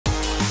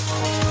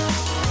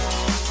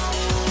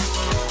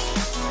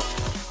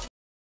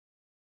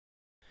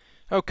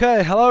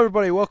Okay, hello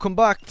everybody, welcome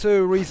back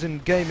to Reason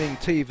Gaming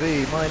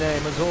TV. My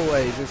name, as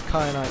always, is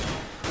Kyanite.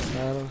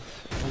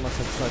 Unless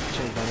I decide to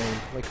change my name,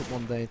 wake up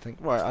one day and think,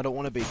 right, I don't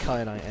want to be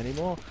Kyanite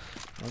anymore.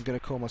 I'm going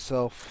to call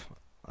myself,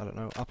 I don't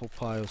know, Apple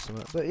Pie or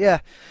something. But yeah,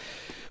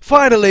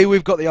 finally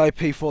we've got the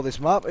IP for this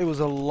map. It was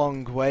a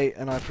long wait,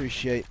 and I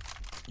appreciate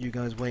you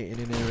guys waiting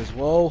in here as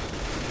well.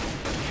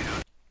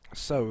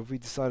 So, have we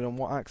decided on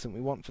what accent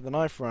we want for the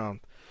knife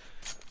round?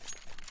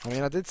 I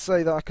mean, I did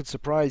say that I could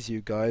surprise you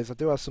guys. I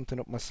do have something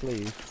up my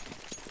sleeve.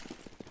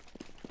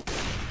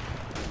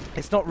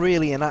 It's not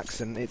really an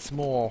accent, it's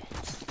more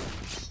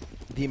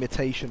the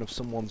imitation of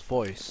someone's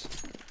voice.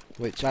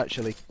 Which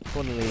actually,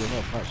 funnily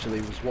enough, actually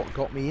was what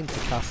got me into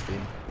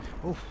casting.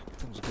 Oh,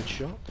 that was a good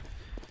shot.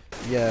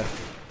 Yeah,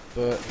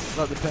 but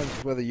that depends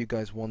whether you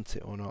guys want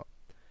it or not.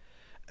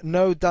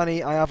 No,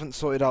 Danny, I haven't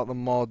sorted out the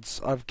mods.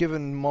 I've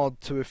given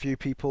mod to a few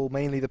people,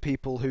 mainly the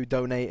people who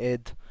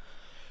donated.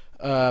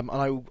 And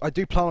I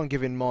do plan on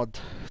giving mod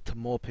to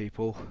more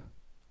people.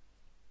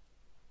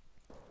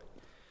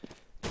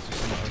 It's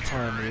just a matter of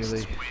time,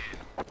 really.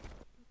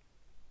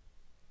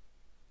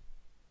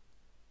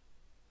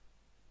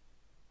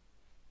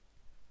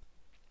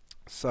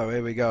 So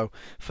here we go.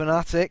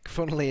 Fnatic,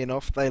 funnily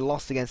enough, they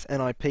lost against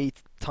NIP,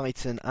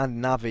 Titan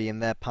and Navi in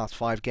their past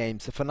 5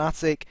 games. So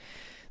Fnatic,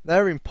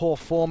 they're in poor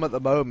form at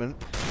the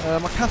moment. I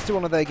casted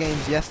one of their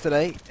games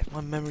yesterday, if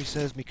my memory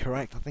serves me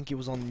correct. I think it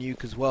was on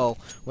Nuke as well,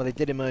 where they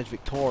did emerge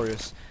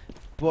victorious.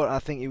 But I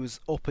think it was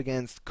up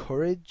against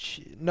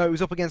Courage. No, it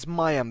was up against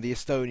Mayam, the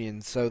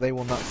Estonians, so they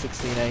won that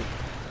 16-8.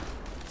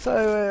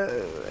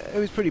 So it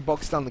was pretty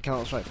box standard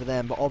Counter-Strike for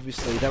them, but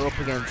obviously they're up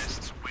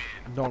against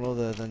none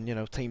other than, you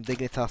know, Team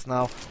Dignitas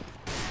now.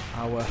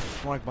 Our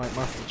Fragmite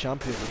Master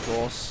Champions, of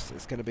course.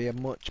 It's going to be a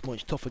much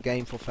tougher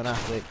game for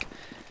Fnatic.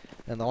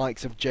 And the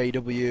likes of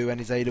JW and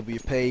his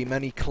AWP,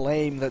 many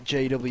claim that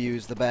JW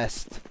is the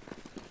best,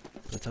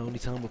 but only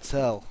time will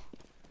tell.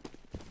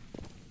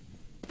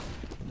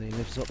 And he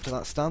lives up to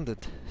that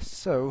standard.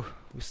 So,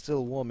 we're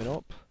still warming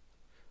up.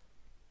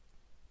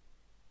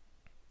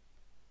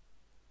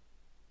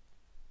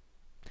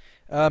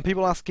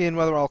 People asking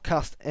whether I'll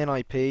cast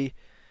NIP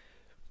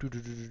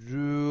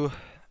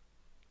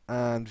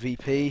and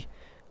VP.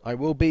 I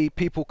will be.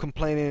 People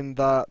complaining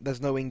that there's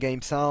no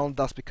in-game sound.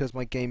 That's because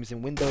my game is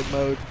in windowed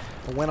mode.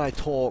 And when I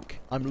talk,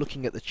 I'm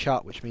looking at the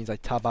chat, which means I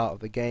tab out of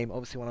the game.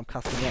 Obviously, when I'm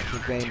casting the actual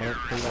game, I don't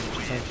pay that much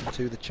attention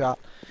to the chat.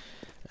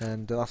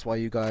 And that's why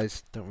you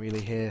guys don't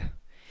really hear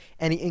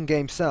any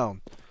in-game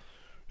sound.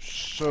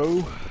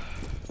 So,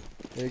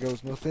 there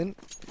goes nothing.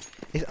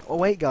 Oh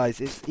wait,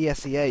 guys, it's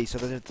ESEA, so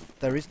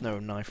there is no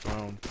knife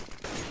round.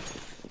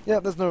 Yeah,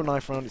 there's no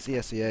knife round. It's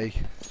ESEA,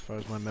 as far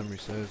as my memory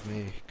serves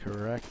me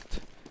correct.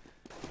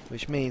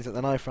 Which means that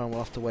the knife round will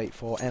have to wait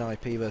for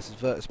NIP versus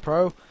Virtus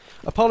Pro.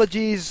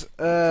 Apologies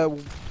to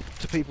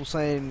people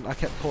saying I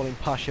kept calling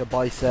Pasha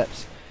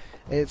biceps.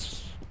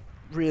 It's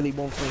really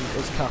one thing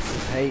us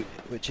casters hate,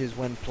 which is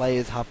when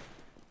players have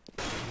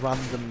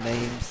random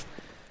names.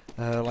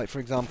 Like for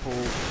example,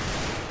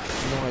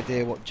 no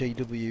idea what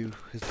JW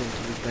has done to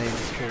his name.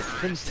 It's called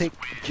Fnatic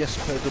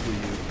Jesper W.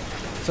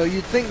 So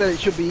you'd think that it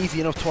should be easy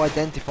enough to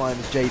identify him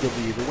as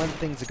JW, but when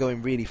things are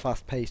going really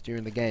fast-paced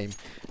during the game,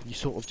 you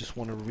sort of just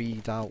want to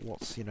read out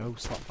what's, you know,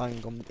 slap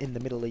bang on in the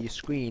middle of your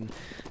screen.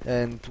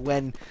 And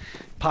when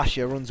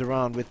Pasha runs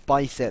around with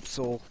biceps,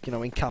 or you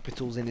know, in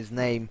capitals in his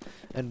name,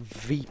 and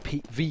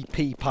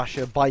VP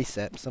Pasha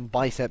biceps, and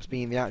biceps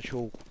being the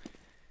actual,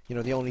 you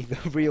know,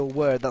 the real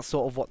word, that's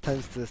sort of what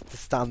tends to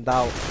stand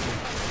out.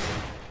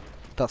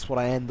 That's what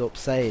I end up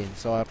saying,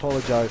 so I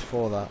apologise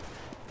for that.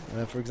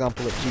 For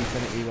example, at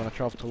Gfinity, when I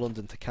travelled to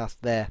London to cast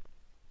there,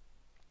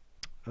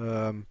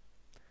 but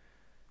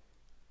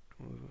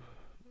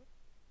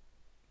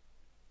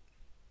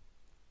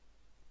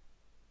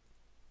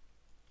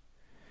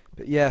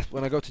yeah,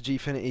 when I go to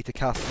Gfinity to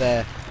cast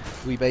there,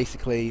 it's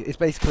basically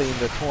in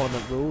the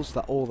tournament rules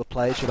that all the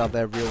players should have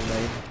their real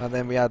name. And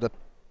then we had a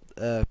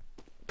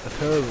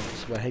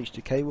occurrence where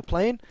H2K were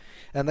playing,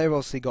 and they've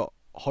obviously got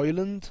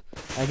Hoyland,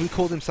 and he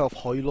called himself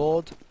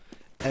Hoylord,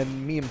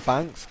 and me and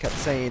Banks kept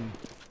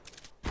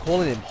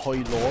calling him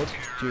Hoylord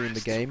during the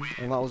game,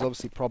 and that was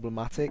obviously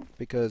problematic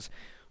because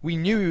we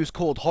knew he was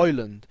called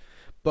Hoyland,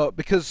 but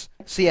because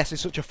CS is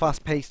such a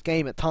fast-paced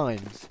game at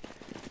times,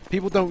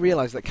 people don't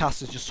realise that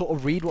casters just sort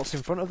of read what's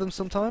in front of them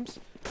sometimes.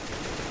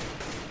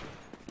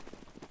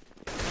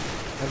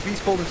 And if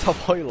he's called himself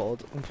Hoylord,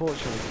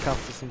 unfortunately, the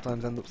casters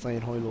sometimes end up saying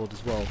Hoylord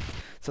as well.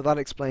 So that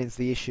explains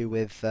the issue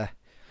with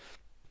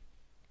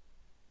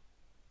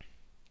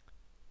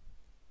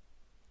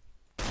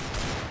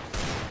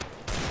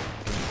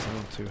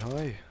too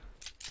high.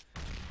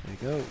 There you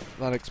go.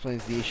 That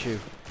explains the issue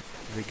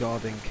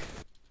regarding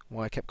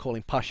why I kept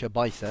calling Pasha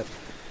bicep.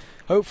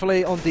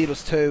 Hopefully on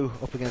Dignitas 2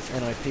 up against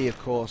NIP, of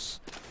course,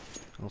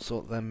 I'll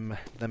sort them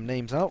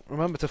names out.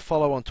 Remember to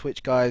follow on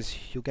Twitch, guys.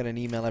 You'll get an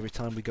email every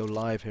time we go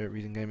live here at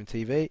Reason Gaming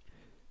TV.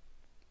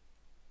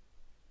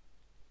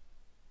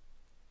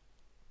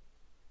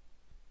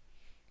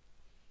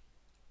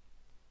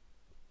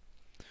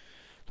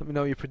 Let me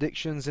know your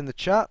predictions in the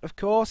chat, of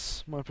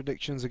course. My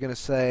predictions are going to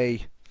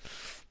say...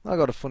 I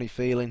got a funny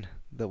feeling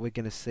that we're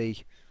going to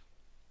see...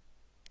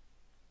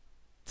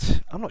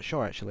 I'm not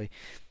sure, actually.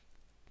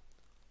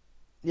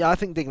 Yeah, I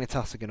think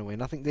Dignitas are going to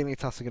win. I think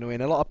Dignitas are going to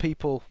win. A lot of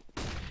people,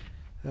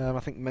 I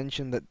think,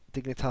 mentioned that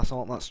Dignitas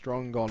aren't that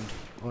strong on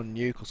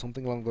Nuke or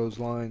something along those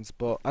lines.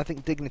 But I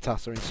think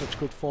Dignitas are in such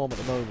good form at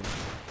the moment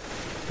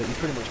that you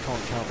pretty much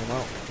can't count them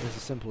out. It's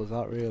as simple as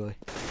that, really.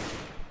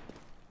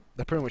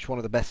 They're pretty much one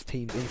of the best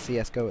teams in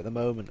CSGO at the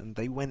moment, and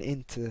they went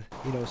into,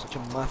 you know, such a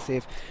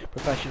massive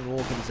professional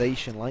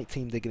organisation like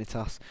Team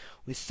Dignitas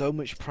with so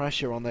much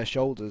pressure on their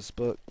shoulders,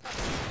 but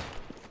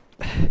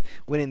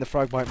winning the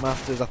Fragmite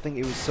Masters, I think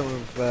it was some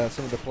of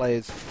the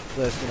players'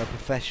 first, you know,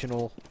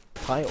 professional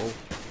title.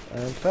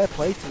 Fair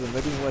play to them.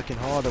 They've been working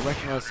hard. I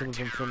recognise some of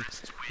them from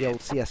the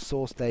old CS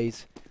Source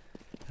days,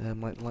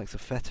 like the likes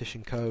of Fetish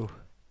and Co,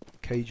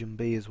 Cajun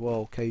B as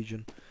well.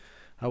 Cajun.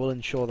 I will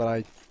ensure that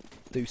I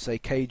do say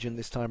Cajun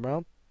this time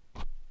round.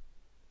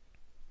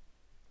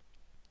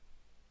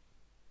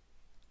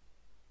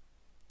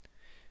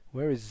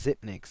 Where is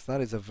Zipnix?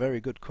 That is a very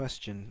good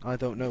question. I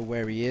don't know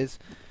where he is.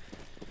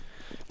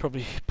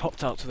 Probably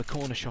popped out to the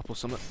corner shop or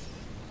something.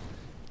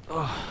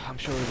 Oh, I'm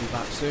sure he'll be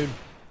back soon.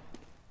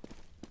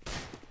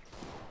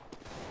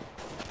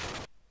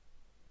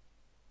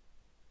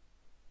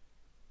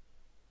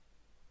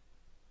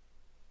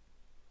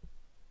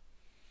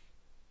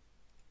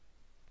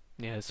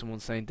 Yeah,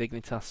 someone's saying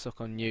Dignitas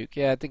suck on Nuke.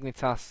 Yeah,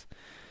 Dignitas,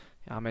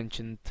 I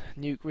mentioned,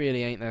 Nuke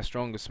really ain't their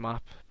strongest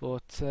map,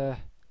 but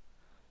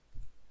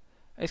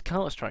it's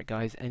Counter-Strike,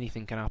 guys.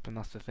 Anything can happen,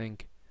 that's the thing.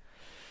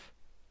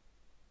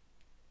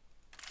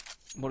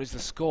 What is the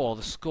score?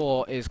 The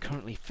score is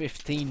currently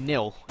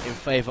 15-0 in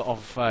favour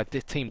of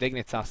Team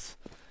Dignitas.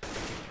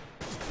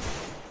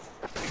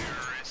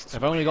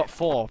 They've only got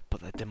 4,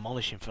 but they're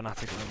demolishing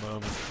Fnatic at the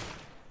moment.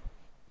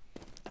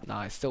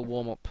 Nah, it's still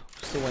warm up.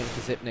 Still waiting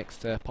for Zipnix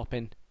to pop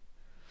in.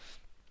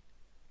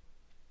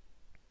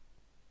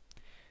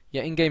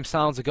 Yeah, in-game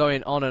sounds are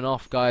going on and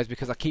off, guys,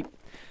 because I keep...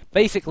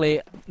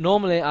 Basically,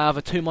 normally I have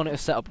a 2-monitor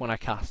setup when I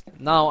cast.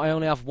 Now I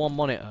only have 1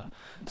 monitor.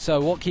 So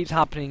what keeps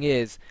happening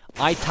is,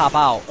 I tab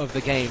out of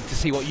the game to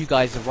see what you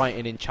guys are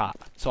writing in chat,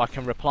 so I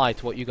can reply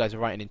to what you guys are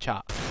writing in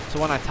chat.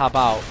 So when I tab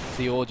out,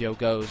 the audio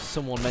goes.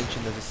 Someone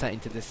mentioned there's a setting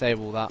to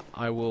disable that.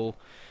 I will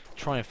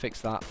try and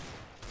fix that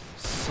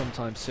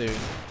sometime soon.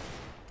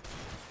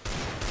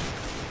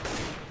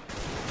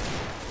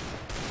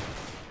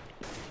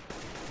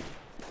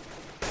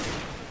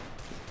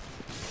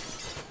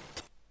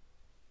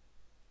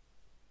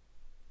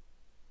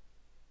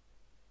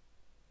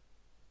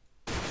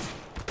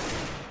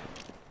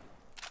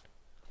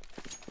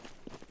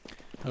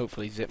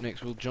 Hopefully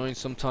Zipnix will join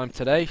sometime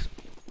today.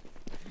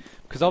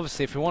 Because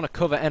obviously if we want to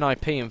cover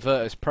NIP and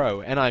Virtus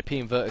Pro, NIP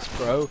and Virtus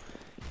Pro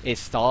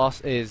is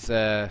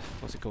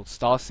what's it called?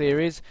 Star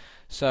Series.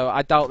 So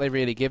I doubt they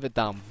really give a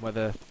damn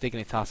whether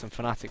Dignitas and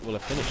Fnatic will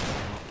have finished or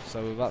not.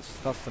 So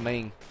that's the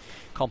main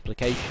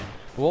complication.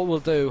 But what we'll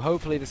do,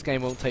 hopefully this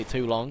game won't take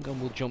too long and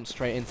we'll jump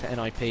straight into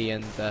NIP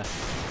and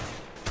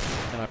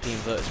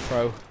Virtus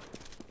Pro.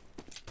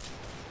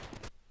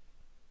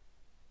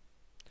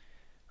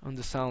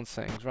 Under sound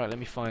settings, right, let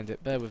me find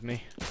it, bear with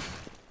me.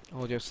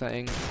 Audio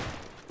setting,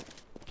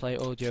 play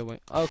audio wing.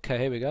 Okay,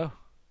 here we go.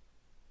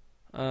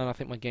 And I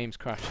think my game's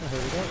crashed. Oh,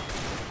 here we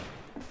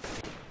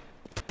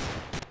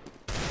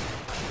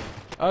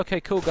go. Okay,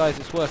 cool guys,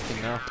 it's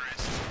working now.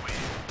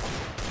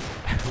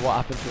 What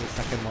happened to the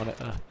second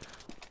monitor?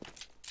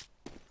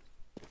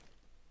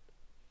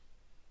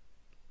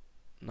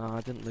 No,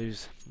 I didn't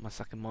lose my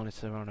second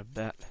monitor on a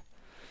bet.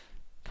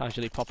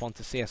 Casually pop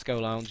onto CSGO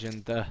Lounge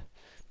and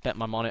bet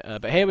my monitor.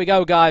 But here we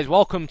go, guys.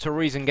 Welcome to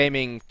Reason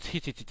Gaming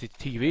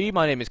TV.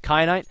 My name is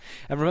Kynite,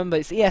 and remember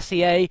it's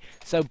ESEA.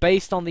 So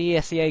based on the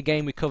ESEA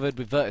game we covered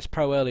with Virtus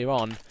Pro earlier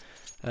on,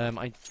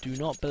 I do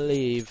not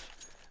believe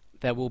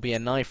there will be a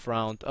knife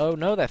round. Oh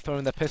no, they're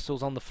throwing their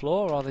pistols on the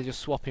floor, or are they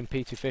just swapping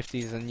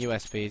P250s and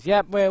USBs?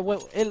 Yeah,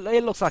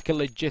 it looks like a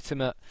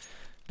legitimate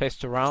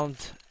pistol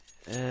round.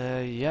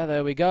 Yeah,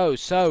 there we go.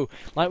 So,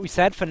 like we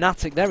said,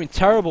 Fnatic, they're in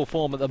terrible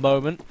form at the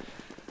moment.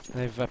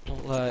 They've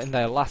in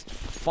their last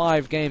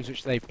 5 games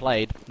which they've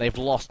played, they've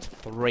lost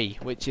 3,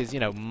 which is,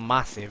 you know,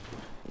 massive.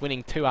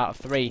 Winning 2 out of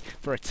 3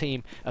 for a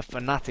team of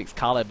Fnatic's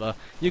caliber.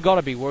 You've got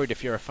to be worried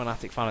if you're a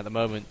Fnatic fan at the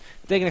moment.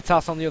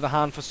 Dignitas, on the other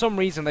hand, for some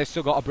reason they've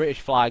still got a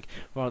British flag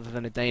rather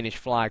than a Danish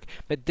flag.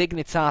 But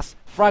Dignitas,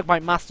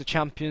 Fragmite Master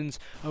Champions,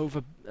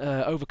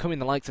 overcoming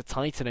the likes of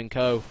Titan and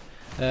Co.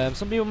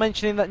 Some people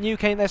mentioning that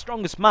Nuke ain't their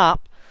strongest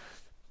map,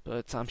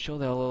 but I'm sure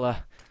they'll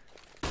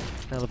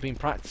have been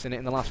practicing it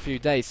in the last few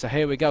days. So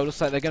here we go.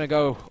 Looks like they're going to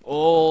go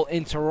all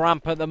into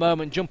ramp at the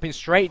moment, jumping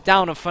straight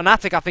down. And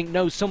Fnatic, I think,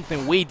 knows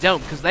something we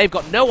don't, because they've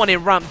got no one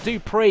in ramp.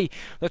 Dupree,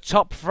 the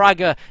top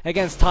fragger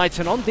against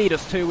Titan on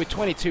Dignitas 2 with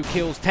 22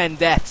 kills, 10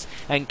 deaths.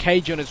 And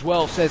Cajun as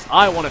well says,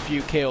 I want a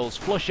few kills.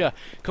 Flusher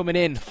coming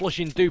in,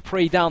 flushing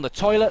Dupree down the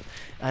toilet.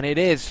 And it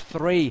is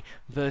 3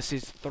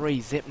 versus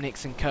 3.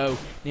 Xipnix and co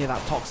near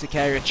that toxic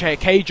area.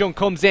 Cajun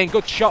comes in,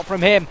 good shot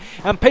from him.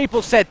 And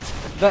people said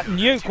that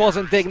Nuke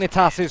wasn't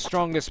Dignitas'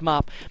 strongest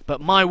map.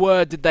 But my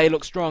word, did they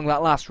look strong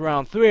that last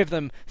round. 3 of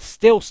them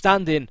still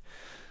standing.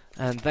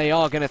 And they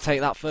are going to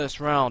take that first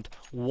round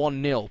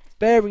 1-0.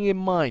 Bearing in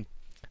mind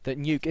that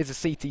Nuke is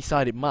a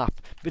CT-sided map,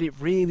 but it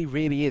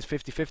really is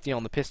 50-50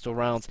 on the pistol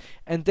rounds.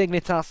 And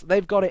Dignitas,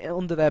 they've got it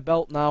under their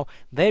belt now.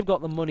 They've got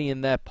the money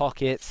in their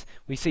pockets.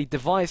 We see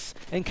Device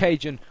and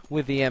Cajun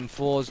with the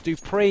M4s,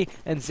 Dupree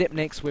and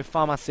Xipnix with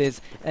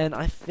FAMAS's, and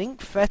I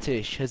think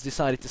Fetish has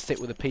decided to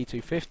stick with a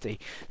P250.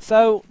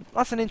 So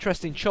that's an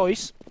interesting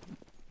choice.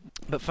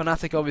 But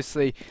Fnatic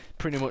obviously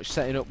pretty much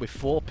setting up with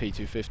 4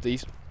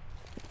 P250s.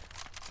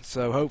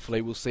 So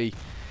hopefully we'll see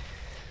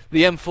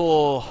the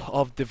M4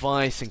 of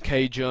Device and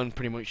Cajun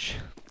pretty much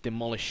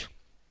demolish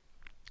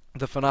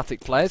the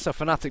Fnatic players. So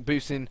Fnatic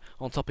boosting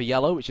on top of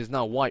yellow, which is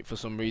now white for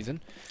some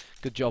reason.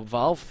 Good job,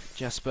 Valve.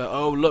 Jesper,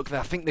 oh look,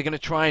 I think they're going to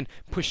try and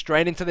push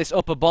straight into this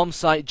upper bomb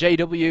site.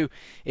 JW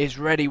is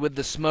ready with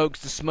the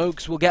smokes. The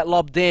smokes will get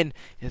lobbed in.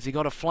 Has he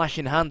got a flash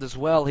in hand as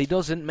well? He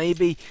doesn't.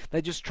 Maybe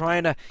they're just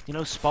trying to, you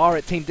know, spar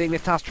at Team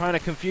Dignitas, trying to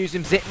confuse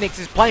him. Xipnix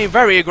is playing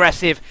very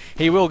aggressive.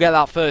 He will get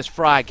that first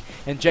frag,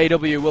 and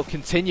JW will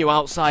continue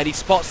outside. He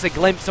spots a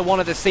glimpse of one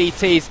of the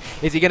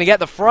CTs. Is he going to get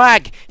the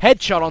frag?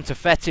 Headshot onto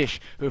Fetish,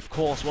 who of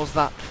course was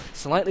that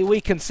slightly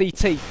weakened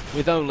CT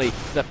with only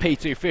the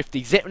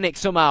P250. Xipnix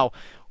somehow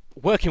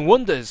working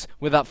wonders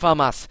with that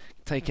FAMAS,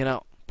 taking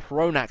out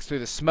Pronax through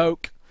the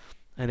smoke.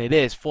 And it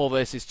is 4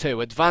 versus 2.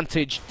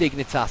 Advantage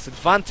Dignitas.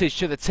 Advantage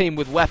to the team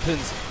with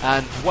weapons.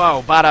 And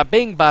whoa, bada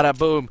bing, bada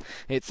boom.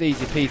 It's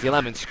easy peasy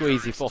lemon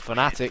squeezy for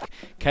Fnatic.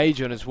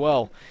 Cajun as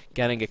well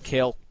getting a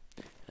kill.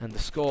 And the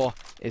score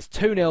is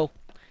 2-0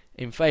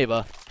 in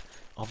favour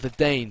of the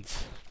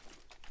Danes.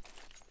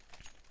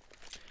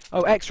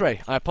 Oh,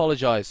 X-Ray, I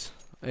apologise.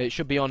 It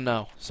should be on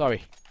now.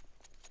 Sorry.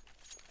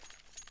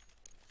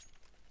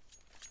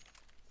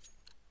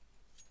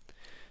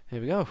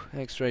 Here we go.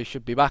 X-Ray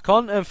should be back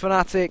on. And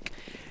Fnatic,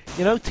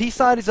 you know,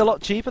 T-side is a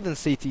lot cheaper than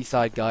CT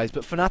side, guys.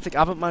 But Fnatic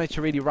haven't managed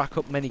to really rack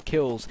up many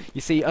kills.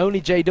 You see, only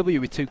JW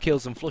with 2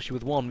 kills and Flushy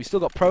with 1. We still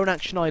got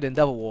Pronax, Schneider and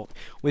Devilwalk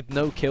with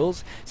no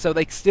kills. So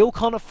they still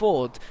can't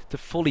afford to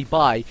fully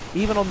buy,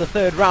 even on the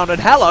 3rd round.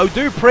 And hello,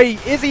 Dupree.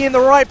 Is he in the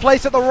right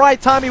place at the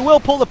right time? He will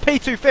pull the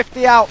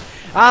P250 out.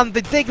 And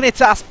the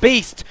Dignitas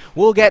Beast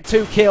will get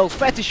 2 kills.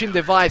 Fetish and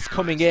Device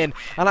coming in.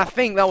 And I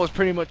think that was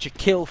pretty much a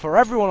kill for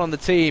everyone on the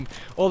team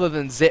other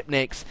than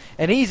Xipnix.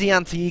 An easy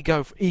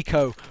anti-eco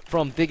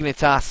from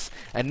Dignitas.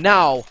 And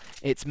now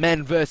it's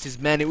men versus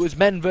men. It was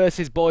men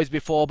versus boys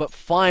before, but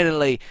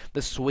finally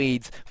the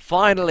Swedes,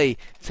 finally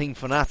Team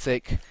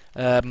Fnatic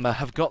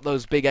have got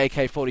those big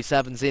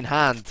AK-47s in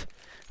hand.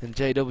 And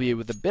JW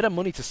with a bit of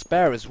money to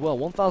spare as well,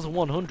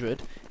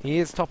 1,100. He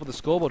is top of the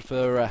scoreboard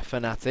for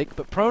Fnatic.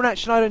 But Pronax,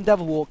 Schneider and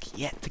Devilwalk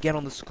yet to get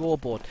on the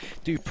scoreboard.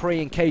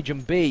 Dupree and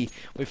Cajun B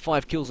with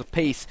 5 kills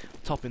apiece,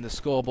 topping the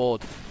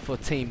scoreboard for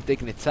Team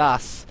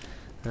Dignitas.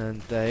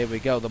 And here we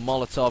go, the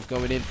Molotov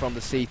going in from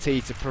the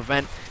CT to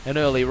prevent an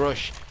early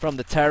rush from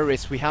the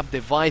terrorists. We have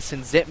Device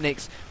and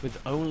Xipnix with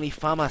only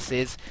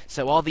FAMAS's.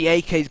 So are the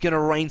AKs going to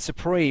reign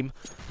supreme?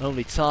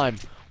 Only time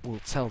will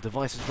tell.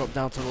 Device has dropped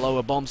down to the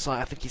lower bomb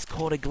site. I think he's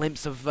caught a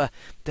glimpse of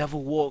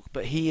Devilwalk,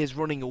 but he is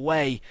running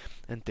away.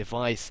 And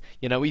Device,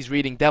 you know, he's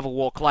reading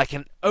Devilwalk like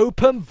an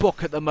open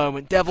book at the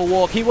moment.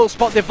 Devilwalk, he will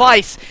spot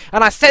Device.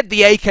 And I said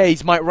the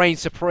AKs might reign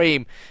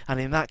supreme.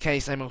 And in that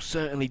case, they most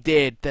certainly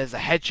did. There's a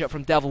headshot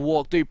from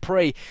Devilwalk.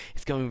 Dupree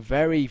is going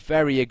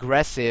very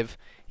aggressive.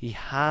 He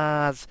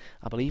has,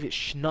 I believe it's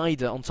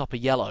Schneider on top of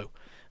yellow.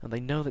 And they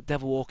know that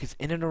Devilwalk is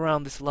in and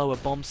around this lower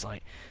bomb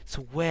site.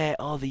 So where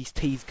are these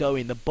T's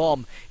going? The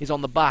bomb is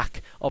on the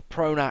back of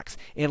Pronax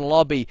in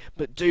lobby.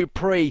 But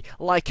Dupree,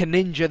 like a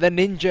ninja, the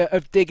ninja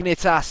of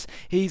Dignitas.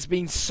 He's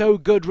been so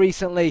good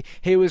recently.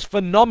 He was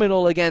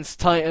phenomenal against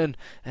Titan.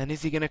 And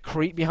is he going to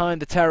creep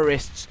behind the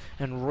terrorists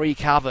and wreak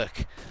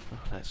havoc?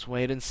 Let's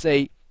wait and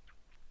see.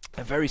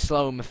 A very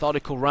slow and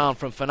methodical round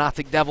from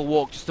Fnatic.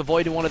 Devilwalk just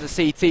avoiding one of the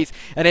CTs.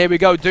 And here we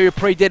go.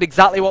 Dupree did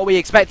exactly what we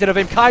expected of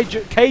him.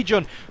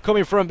 Cajun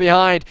coming from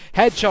behind.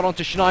 Headshot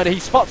onto Schneider. He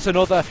spots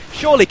another.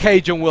 Surely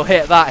Cajun will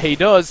hit that. He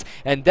does.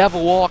 And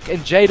Devilwalk and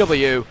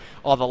JW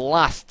are the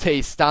last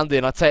T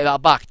standing. I take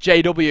that back.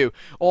 JW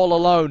all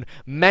alone.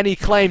 Many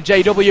claim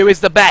JW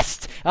is the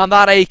best. And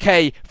that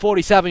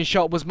AK-47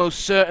 shot was most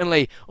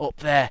certainly up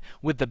there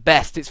with the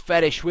best. It's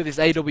Fetish with his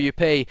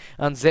AWP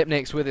and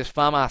Xipnix with his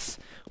FAMAS.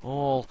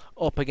 All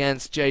up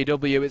against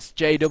JW. It's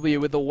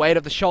JW with the weight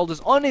of the shoulders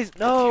on his...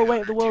 No,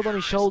 weight of the world on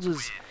his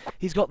shoulders.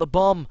 He's got the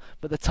bomb,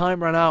 but the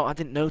time ran out. I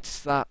didn't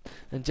notice that.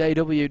 And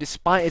JW,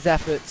 despite his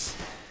efforts,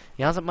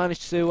 he hasn't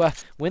managed to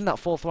win that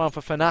 4th round for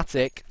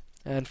Fnatic.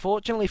 And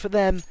fortunately for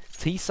them,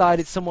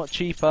 T-side is somewhat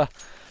cheaper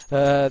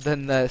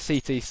than the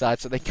CT side,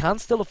 so they can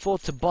still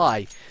afford to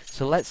buy.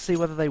 So let's see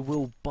whether they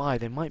will buy.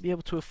 They might be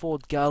able to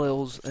afford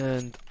Galils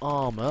and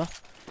armor.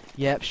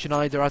 Yep,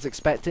 Schneider as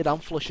expected,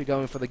 and Flusher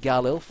going for the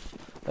Galil.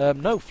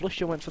 No,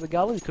 Flusher went for the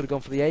Galil. He could have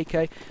gone for the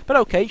AK. But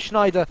okay,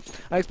 Schneider.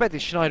 I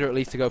expected Schneider at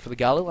least to go for the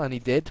Galil, and he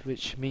did,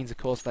 which means, of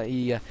course, that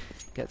he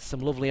gets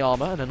some lovely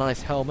armour and a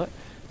nice helmet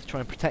to try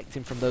and protect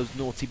him from those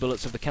naughty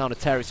bullets of the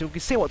counter-terrorists. So we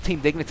can see what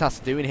Team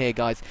Dignitas are doing here,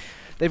 guys.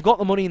 They've got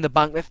the money in the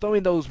bank. They're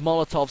throwing those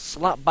Molotovs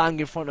slap bang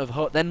in front of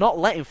Hut. They're not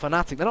letting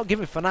Fnatic. They're not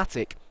giving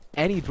Fnatic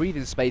any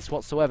breathing space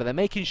whatsoever. They're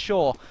making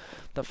sure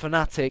that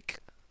Fnatic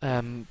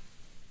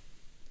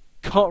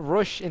can't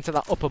rush into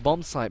that upper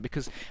bomb site,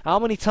 because how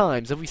many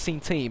times have we seen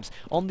teams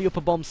on the upper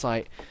bomb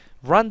site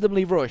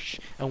randomly rush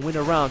and win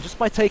a round just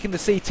by taking the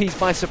CTs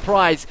by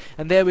surprise?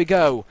 And there we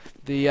go.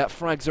 The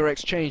frags are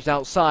exchanged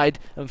outside,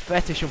 and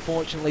Fetish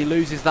unfortunately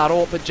loses that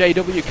AWP, but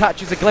JW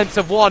catches a glimpse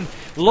of one.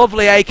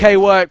 Lovely AK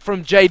work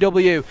from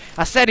JW.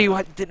 I said he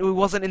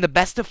wasn't in the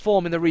best of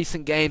form in the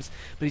recent games,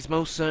 but he's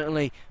most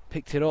certainly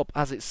picked it up,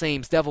 as it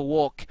seems. Devil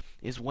Walk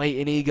is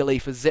waiting eagerly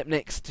for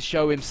Xyp9x to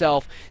show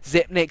himself.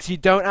 Xyp9x, you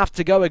don't have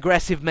to go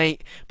aggressive,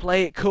 mate.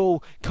 Play it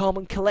cool, calm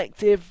and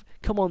collective.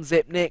 Come on,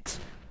 Xyp9x.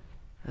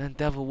 And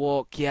Devil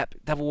Walk, yep,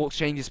 Devil Walk's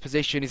changed his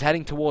position. He's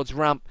heading towards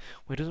ramp,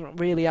 where he doesn't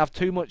really have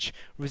too much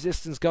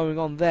resistance going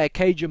on there.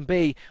 Cajun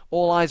B,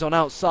 all eyes on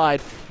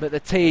outside, but the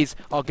T's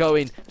are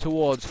going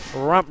towards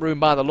ramp room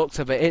by the looks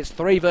of it. It's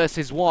 3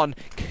 versus 1.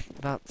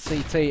 That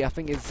CT, I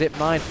think it's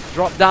Zip9,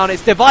 drop down.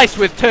 It's Device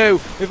with 2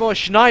 before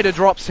Schneider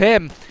drops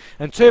him.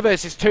 And 2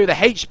 versus 2, the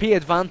HP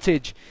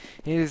advantage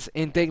is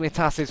in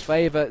Dignitas'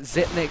 favour.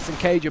 Xyp9x and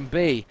Cajun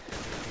B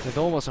with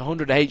almost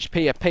 100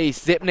 HP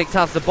apiece. Xyp9x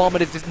has the bomb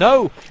and it's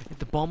no!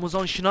 The bomb was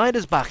on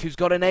Schneider's back, who's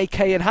got an AK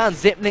in hand.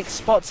 Xyp9x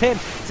spots him.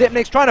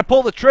 Xyp9x trying to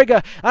pull the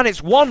trigger, and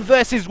it's 1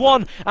 versus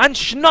 1, and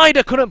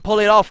Schneider couldn't pull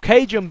it off.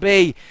 Cajun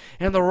B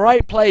in the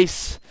right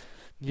place.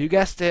 You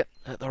guessed it,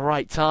 at the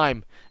right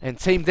time. And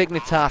Team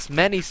Dignitas,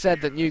 many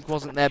said that Nuke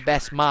wasn't their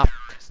best map,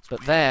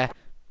 but they're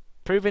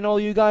proving all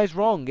you guys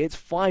wrong. It's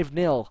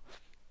 5-0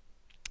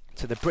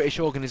 to the British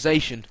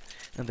organisation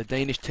and the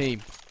Danish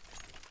team.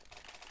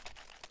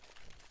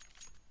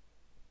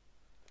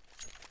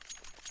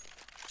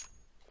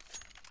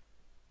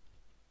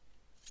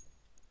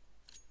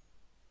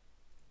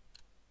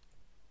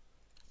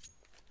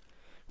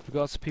 With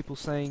regards to people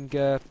saying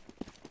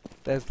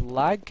there's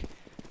lag,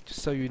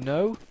 just so you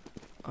know,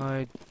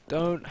 I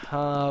don't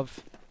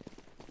have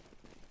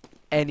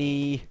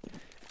any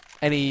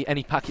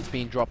packets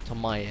being dropped on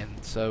my end,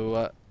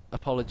 so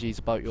apologies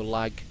about your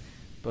lag,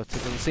 but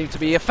it doesn't seem to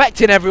be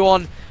affecting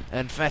everyone.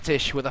 And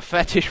Fetish with a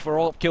fetish for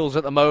AWP kills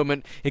at the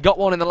moment. He got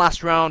one in the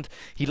last round.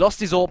 He lost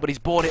his AWP, but he's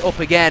brought it up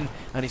again,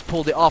 and he's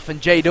pulled it off.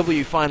 And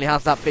JW finally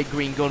has that big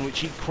green gun, which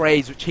he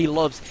craves, which he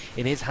loves,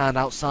 in his hand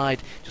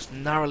outside, just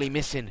narrowly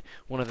missing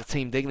one of the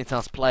Team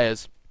Dignitas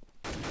players.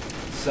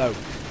 So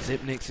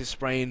Xyp9x is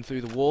spraying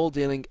through the wall,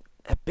 dealing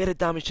a bit of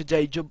damage to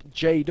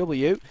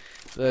JW,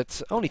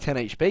 but only 10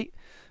 HP.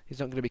 He's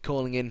not going to be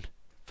calling in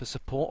for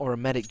support or a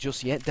medic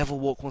just yet. Devil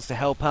Walk wants to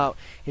help out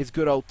his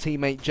good old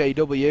teammate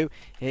JW.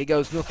 Here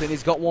goes nothing.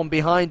 He's got one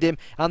behind him,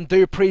 and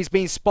Dupree's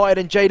been spotted,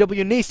 and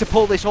JW needs to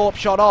pull this AWP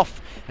shot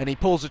off, and he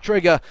pulls the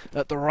trigger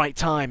at the right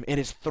time. It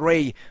is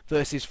 3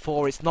 versus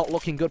 4. It's not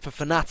looking good for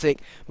Fnatic,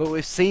 but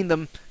we've seen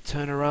them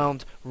turn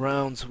around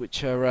rounds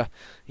which are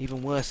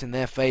even worse in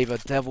their favour.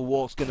 Devil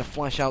Walk's going to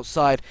flash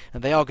outside,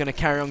 and they are going to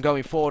carry on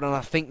going forward, and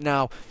I think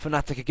now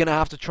Fnatic are going to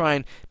have to try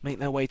and make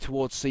their way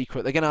towards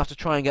Secret. They're going to have to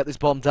try and get this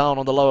bomb down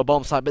on the lower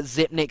bomb site, but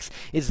Xyp9x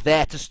is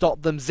there to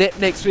stop them.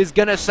 Xyp9x is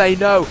going to say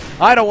no,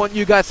 I don't want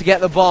you guys to get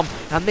the bomb,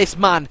 and this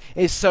man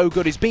is so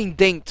good. He's being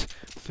dinked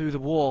through the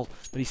wall,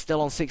 but he's still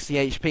on 60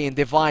 HP, and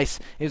Device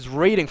is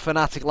reading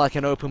Fnatic like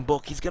an open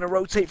book. He's going to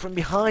rotate from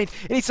behind.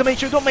 He needs to make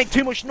sure he don't make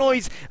too much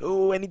noise.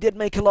 Oh, and he did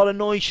make a lot of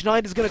noise.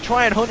 Schneider's going to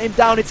try and hunt him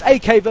down. It's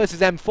AK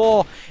versus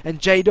M4, and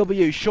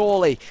JW,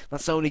 surely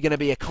that's only going to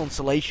be a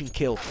consolation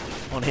kill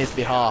on his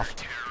behalf.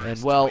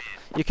 And well,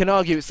 you can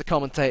argue it's the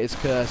commentator's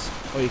curse,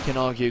 or you can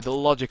argue the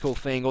logical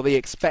thing or the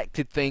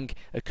expected thing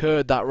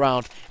occurred that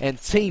round,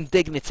 and Team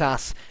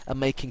Dignitas are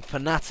making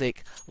Fnatic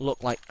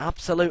look like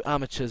absolute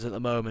amateurs at the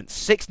moment.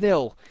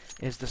 6-0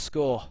 is the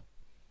score.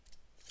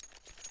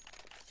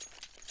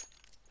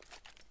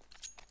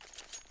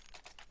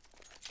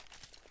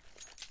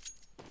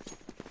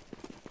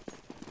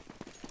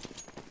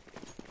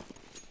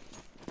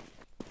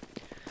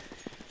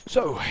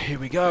 So, here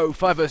we go,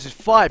 5 versus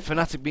 5,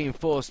 Fnatic being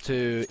forced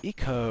to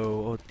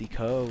eco, or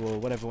deco, or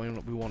whatever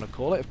we want to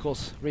call it. Of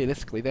course,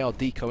 realistically, they are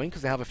decoing,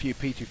 because they have a few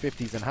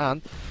P250s in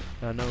hand.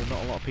 I know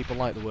not a lot of people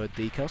like the word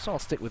deco, so I'll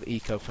stick with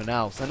eco for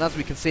now. And as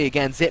we can see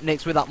again,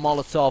 Xyp9x with that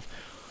Molotov,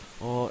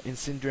 or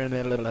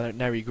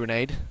incendiary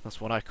grenade, that's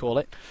what I call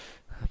it,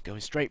 going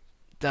straight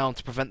down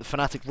to prevent the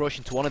Fnatic rush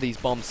into one of these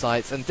bomb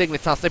sites. And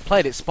Dignitas, they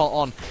played it spot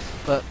on,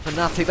 but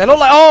Fnatic, they look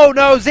like, oh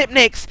no,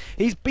 Xyp9x,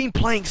 he's been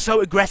playing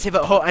so aggressive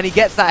at Hut, and he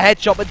gets that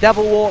headshot, but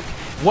Devil Walk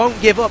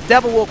won't give up.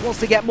 Devil Walk wants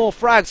to get more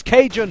frags.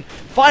 Cajun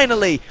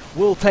finally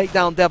will take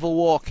down Devil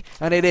Walk,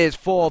 and it is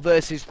 4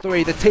 versus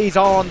 3. The T's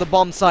are on the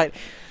bomb site.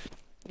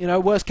 You know,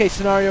 worst case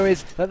scenario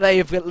is that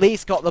they've at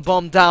least got the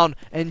bomb down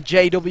and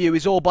JW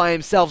is all by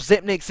himself.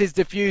 Xyp9x is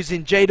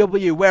defusing.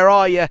 JW, where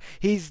are you?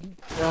 He's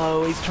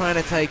trying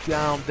to take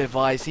down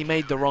Device. He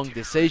made the wrong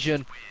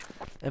decision.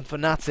 And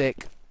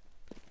Fnatic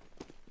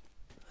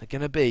are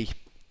going to be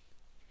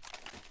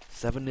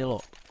 7-0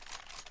 up.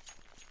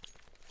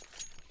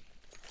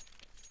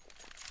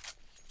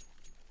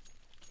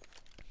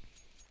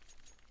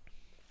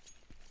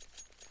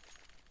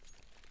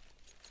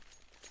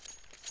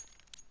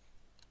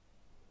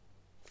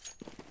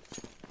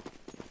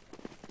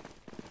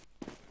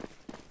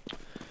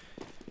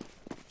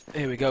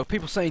 Here we go.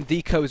 People saying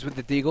Deco is with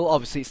the Deagle.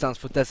 Obviously it stands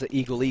for Desert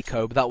Eagle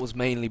Eco, but that was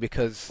mainly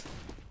because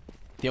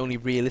the only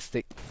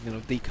realistic, you know,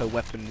 Deco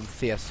weapon in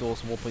CS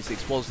Source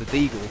 1.6 was the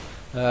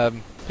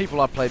Deagle.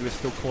 People I've played with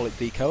still call it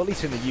Deco, at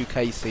least in the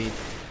UK scene,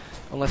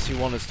 unless you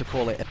want us to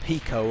call it a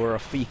Pico or a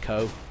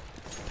Fico.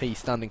 P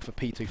standing for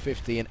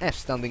P250 and F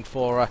standing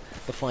for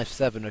the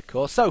 5.7, of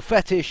course. So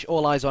Fetish,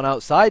 all eyes on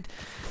outside,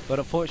 but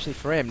unfortunately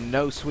for him,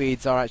 no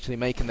Swedes are actually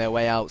making their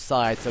way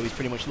outside, so he's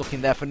pretty much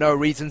looking there for no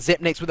reason.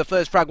 Xyp9x with the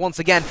first frag once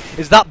again.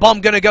 Is that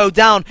bomb going to go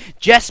down?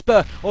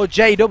 Jesper or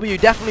JW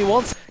definitely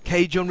wants.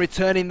 Cajun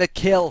returning the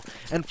kill,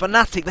 and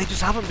Fnatic, they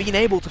just haven't been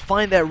able to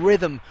find their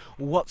rhythm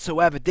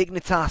whatsoever.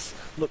 Dignitas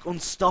look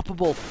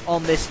unstoppable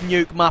on this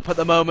nuke map at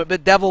the moment,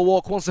 but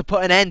Devilwalk wants to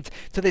put an end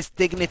to this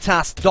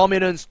Dignitas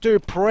dominance.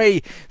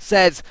 Dupree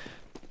says,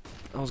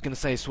 I was going to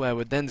say a swear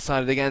word, then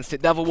decided against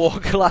it.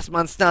 Devilwalk, last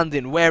man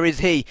standing. Where is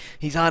he?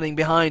 He's hiding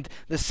behind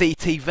the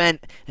CT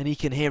vent, and he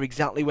can hear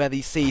exactly where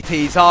these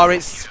CTs are.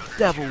 It's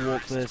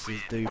Devilwalk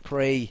versus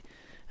Dupree,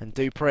 and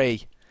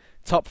Dupree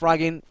top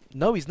fragging.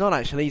 No, he's not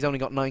actually. He's only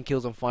got 9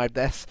 kills on 5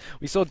 deaths.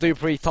 We saw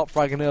Dupree top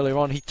fragging earlier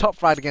on. He top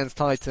fragged against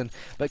Titan,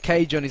 but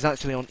Cajun is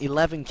actually on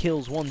 11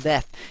 kills, 1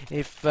 death.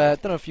 If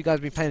don't know if you guys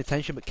have been paying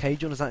attention, but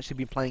Cajun has actually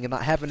been playing in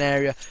that heaven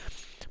area,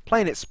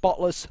 playing it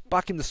spotless.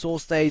 Back in the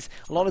Source days,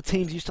 a lot of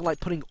teams used to like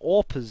putting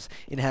AWPers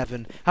in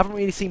heaven. Haven't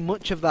really seen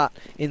much of that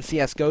in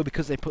CSGO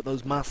because they put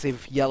those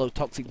massive yellow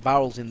toxic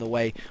barrels in the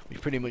way, which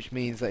pretty much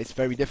means that it's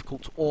very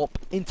difficult to AWP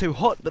into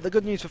HUT. But the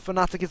good news for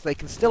Fnatic is they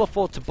can still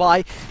afford to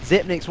buy.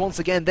 Xyp9x once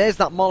again, there's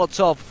that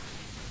Molotov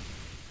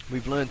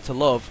we've learned to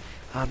love,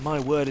 and my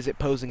word, is it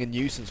posing a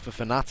nuisance for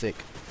Fnatic.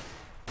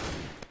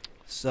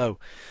 So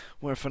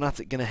where are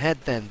Fnatic going to head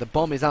then? The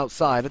bomb is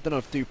outside. I don't know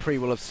if Dupree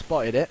will have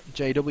spotted it.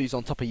 JW's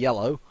on top of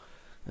yellow.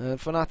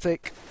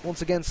 Fnatic,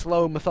 once again,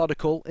 slow and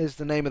methodical is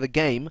the name of the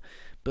game.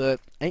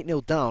 But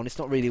 8-0 down, it's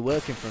not really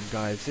working for them,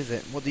 guys, is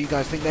it? What do you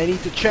guys think they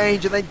need to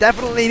change? And they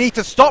definitely need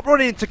to stop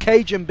running into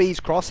Cajun B's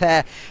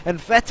crosshair. And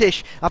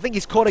Fetish, I think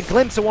he's caught a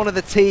glimpse of one of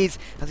the T's.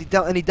 Has he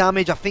dealt any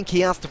damage? I think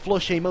he has to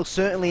flush. He most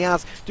certainly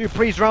has.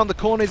 Dupree's round the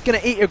corner. He's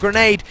going to eat a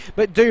grenade.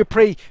 But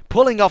Dupree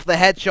pulling off the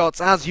headshots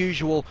as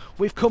usual.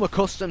 We've come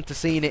accustomed to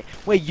seeing it.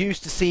 We're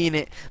used to seeing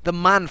it. The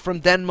man from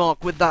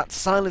Denmark with that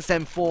silenced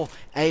M4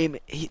 aim.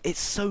 It's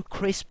so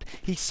crisp.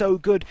 He's so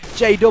good.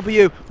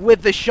 JW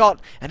with the shot.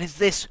 And is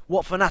this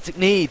what Fnatic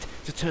need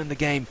to turn the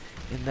game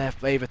in their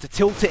favour, to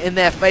tilt it in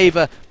their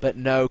favour? But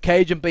no,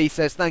 Cajun B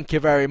says thank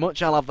you very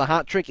much, I'll have the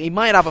hat-trick. He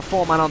might have a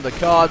 4-man on the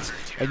cards,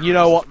 and you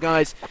know what,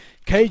 guys,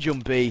 Cajun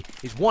B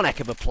is one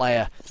heck of a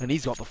player, and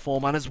he's got the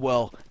 4-man as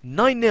well.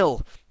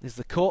 9-0 is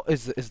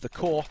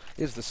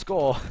the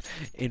score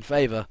in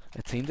favour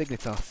of Team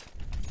Dignitas.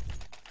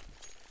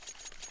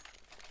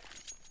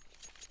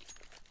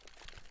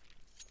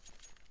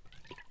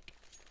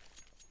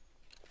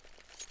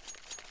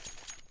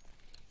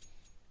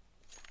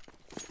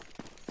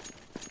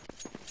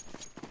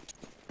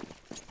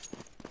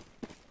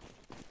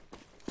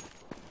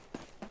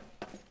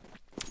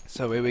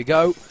 So here we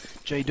go.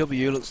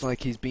 JW looks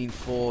like he's been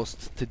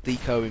forced to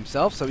deco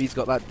himself, so he's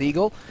got that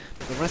deagle.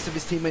 But the rest of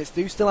his teammates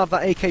do still have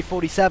that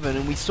AK-47,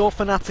 and we saw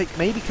Fnatic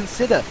maybe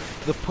consider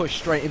the push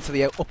straight into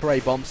the upper A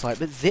bomb site.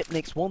 But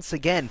Xyp9x once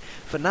again,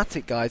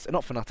 Fnatic guys,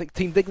 not Fnatic,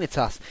 Team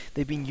Dignitas,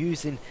 they've been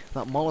using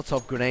that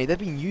Molotov grenade. They've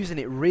been using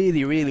it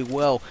really, really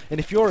well. And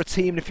if you're a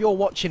team, if you're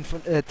watching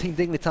Team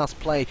Dignitas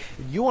play,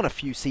 and you want a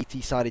few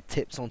CT-sided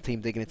tips on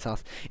Team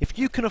Dignitas, if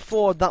you can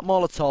afford that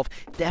Molotov,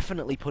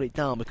 definitely put it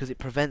down, because it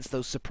prevents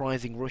those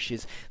surprising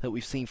rushes that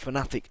we've seen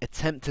Fnatic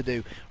attempt to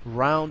do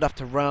round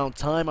after round,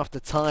 time after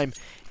time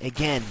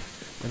again.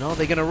 And are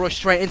they going to rush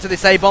straight into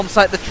this A-bomb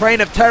site? The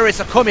train of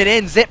terrorists are coming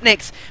in.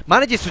 Xyp9x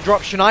manages to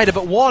drop Schneider,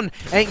 but one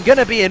ain't going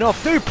to be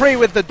enough. Dupree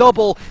with the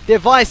double,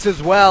 Device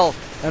as well.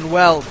 And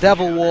well,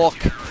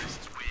 Devilwalk,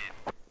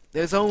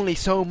 there's only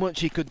so much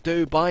he could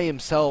do by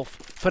himself.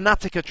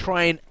 Fnatic are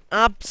trying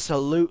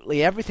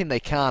absolutely everything they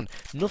can.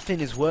 Nothing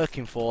is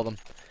working for them.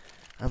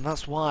 And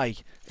that's why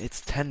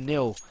it's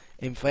 10-0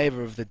 in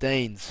favour of the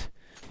Danes.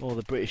 Or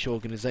the British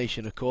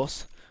organisation, of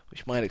course,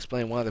 which might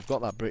explain why they've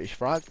got that British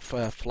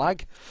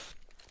flag.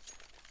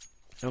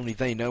 Only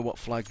they know what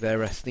flag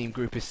their Steam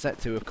group is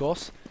set to, of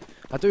course.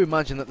 I do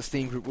imagine that the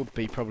Steam group would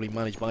be probably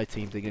managed by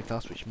Team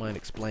Dignitas, which might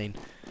explain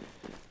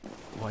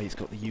why he's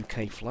got the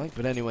UK flag,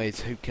 but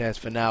anyways, who cares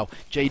for now.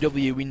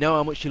 JW, we know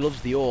how much he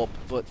loves the AWP,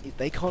 but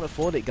they can't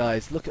afford it,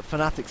 guys. Look at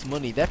Fnatic's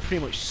money. They're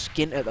pretty much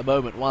skint at the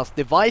moment, whilst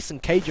Device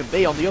and Cajun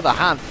B, on the other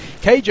hand,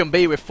 Cajun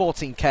B with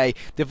 14k,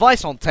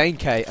 Device on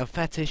 10k, and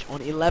Fetish on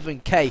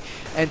 11k,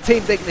 and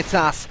Team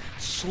Dignitas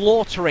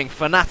slaughtering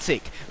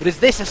Fnatic. But is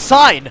this a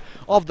sign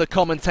of the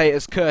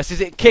commentator's curse? Is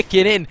it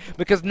kicking in?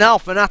 Because now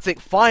Fnatic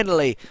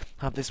finally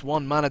have this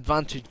one-man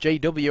advantage.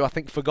 JW, I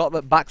think, forgot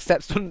that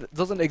backsteps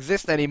doesn't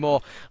exist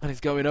anymore, and is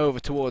going over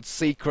towards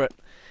Secret.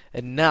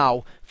 And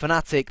now,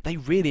 Fnatic, they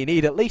really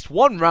need at least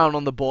one round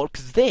on the board,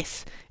 because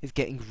this is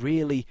getting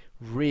really,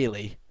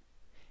 really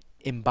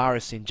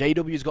embarrassing.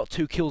 JW's got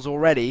 2 kills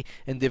already,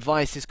 and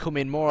Device is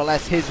coming more or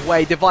less his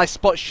way. Device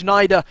spots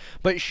Schneider,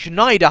 but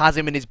Schneider has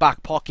him in his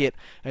back pocket,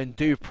 and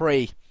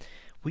Dupree,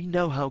 we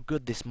know how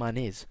good this man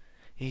is.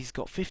 He's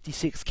got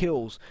 56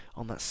 kills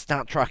on that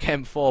StatTrak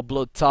M4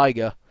 Blood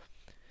Tiger,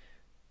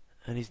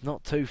 and he's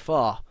not too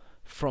far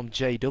from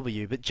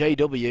JW. But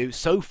JW,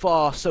 so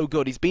far so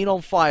good. He's been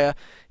on fire,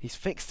 he's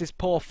fixed his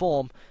poor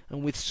form,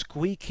 and with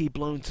Squeaky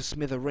blown to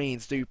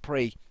smithereens,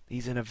 Dupree,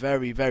 he's in a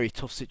very, very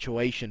tough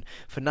situation.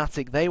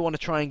 Fnatic, they want to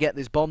try and get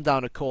this bomb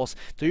down, of course.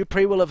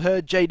 Dupree will have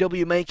heard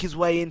JW make his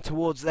way in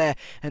towards there.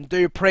 And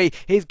Dupree,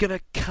 he's going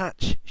to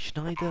catch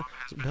Schneider.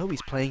 No,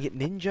 he's playing it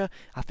ninja.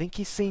 I think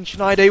he's seen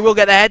Schneider. He will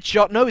get the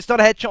headshot. No, it's not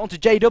a headshot onto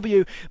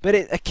JW, but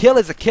a kill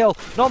is a kill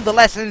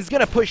nonetheless. And he's going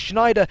to push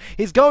Schneider.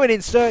 He's going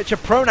in search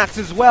of Pronax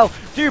as well.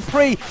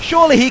 Dupree,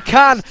 surely he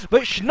can,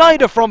 but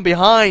Schneider from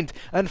behind.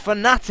 And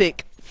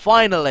Fnatic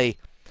finally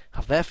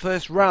have their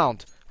first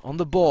round on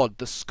the board.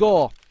 The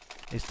score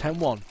is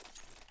 10-1.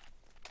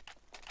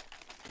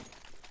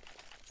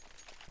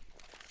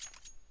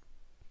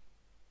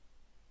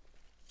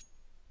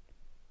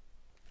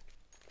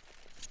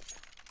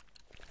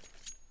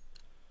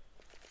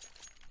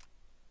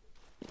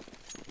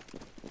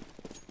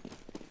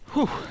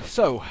 Whew.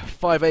 So,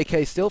 5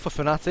 AK still for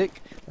Fnatic.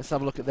 Let's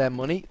have a look at their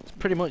money. It's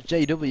pretty much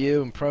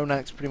JW and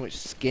Pronax pretty much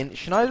skint.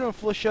 Schneider and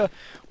Flusher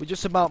were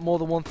just about more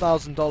than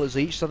 $1,000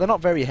 each, so they're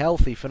not very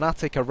healthy.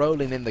 Fnatic are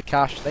rolling in the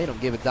cash. They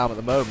don't give a damn at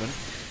the moment.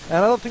 And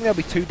I don't think they'll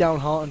be too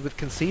downhearted with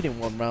conceding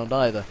one round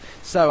either.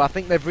 So I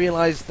think they've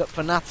realised that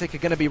Fnatic are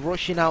going to be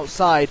rushing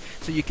outside.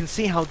 So you can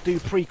see how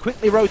Dupree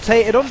quickly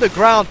rotated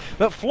underground.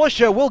 But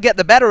Flusher will get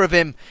the better of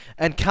him.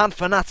 And can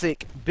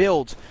Fnatic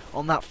build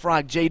on that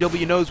frag?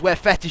 JW knows where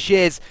Fetish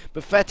is.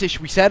 But Fetish,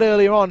 we said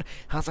earlier on,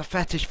 has a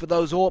fetish for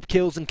those AWP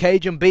kills. And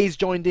Cajun B's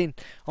joined in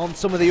on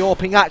some of the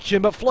AWPing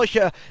action. But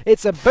Flusher,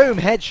 it's a boom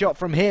headshot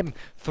from him.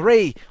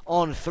 3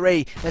 on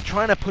 3. They're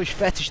trying to push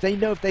Fetish. They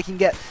know if they can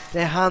get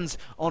their hands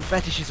on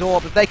Fetish's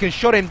AWP, if they can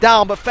shut him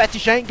down, but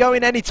Fetish ain't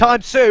going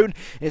anytime soon.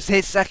 It's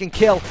his second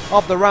kill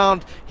of the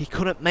round. He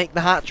couldn't make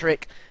the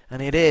hat-trick,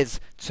 and it is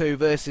 2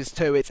 versus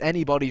 2. It's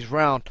anybody's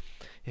round.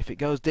 If it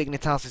goes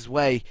Dignitas'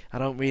 way, I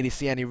don't really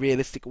see any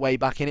realistic way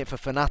back in it for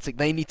Fnatic.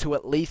 They need to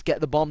at least get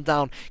the bomb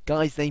down.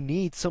 Guys, they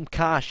need some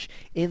cash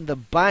in the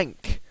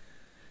bank.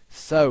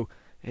 So,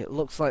 it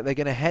looks like they're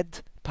going to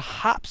head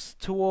perhaps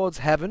towards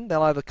Heaven.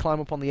 They'll either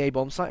climb up on the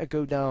A-bomb site or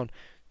go down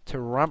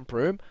to Ramp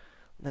Room.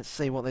 Let's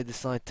see what they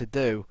decide to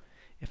do.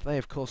 If they,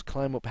 of course,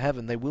 climb up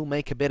Heaven, they will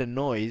make a bit of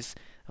noise.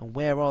 And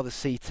where are the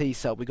CT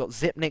set? We've got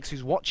Zipnix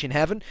who's watching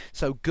Heaven,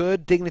 so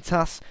good.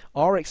 Dignitas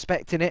are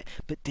expecting it,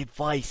 but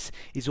Device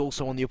is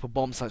also on the upper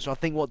bomb site. So I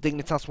think what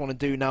Dignitas want to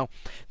do now,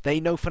 they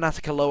know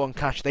Fnatic are low on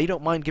cash. They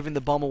don't mind giving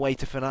the bomb away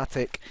to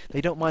Fnatic. They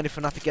don't mind if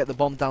Fnatic get the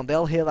bomb down.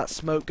 They'll hear that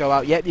smoke go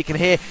out. Yep, you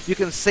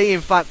can see, in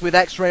fact, with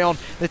X-Ray on,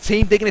 the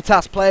Team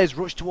Dignitas players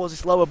rush towards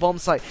this lower bomb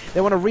site. They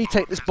want to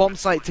retake this bomb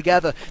site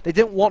together. They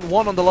didn't want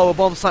one on the lower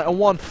bomb site and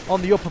one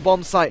on the upper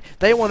bomb site.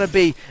 They want to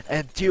be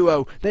a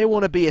duo. They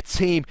want to be a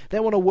team. They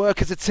want to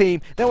work as a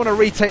team. They want to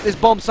retake this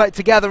bomb site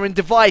together, and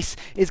Device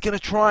is going to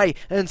try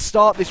and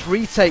start this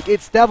retake.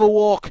 It's Devil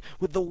Walk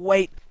with the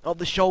weight of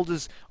the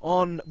shoulders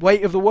on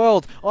weight of the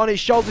world on his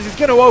shoulders. He's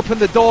going to open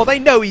the door. They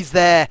know he's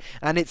there,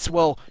 and it's,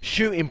 well,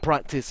 shooting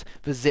practice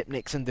for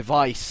Zipnix and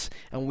Device,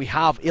 and we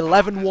have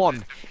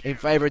 11-1 in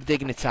favour of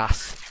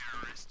Dignitas.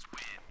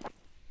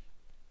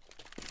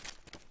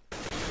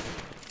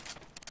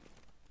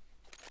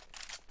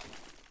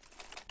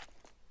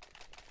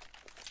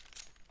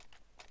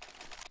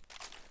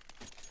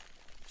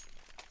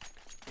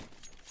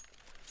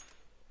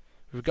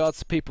 With regards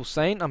to people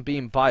saying I'm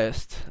being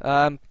biased,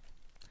 I'm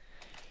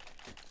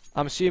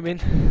assuming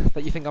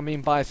that you think I'm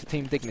being biased to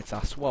Team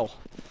Dignitas. Well,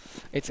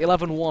 it's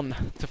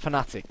 11-1 to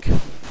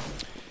Fnatic.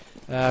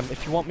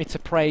 If you want me to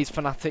praise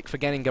Fnatic for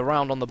getting a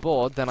round on the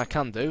board, then I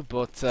can do,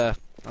 but I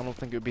don't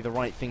think it would be the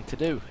right thing to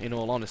do, in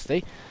all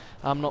honesty.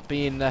 I'm not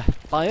being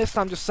biased,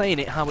 I'm just saying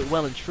it how it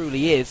well and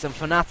truly is. And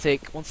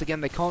Fnatic, once again,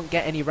 they can't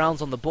get any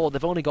rounds on the board.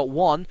 They've only got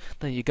one.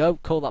 There you go,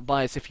 call that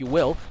bias if you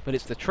will, but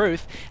it's the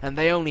truth. And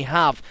they only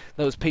have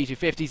those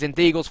P250s and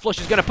Deagles.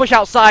 Flusher's going to push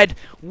outside.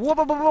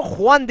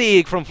 Juan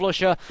Deag from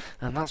Flusher.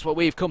 And that's what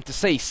we've come to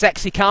see.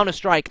 Sexy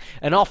Counter-Strike.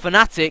 And our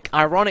Fnatic,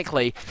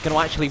 ironically, going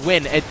to actually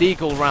win a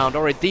Deagle round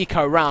or a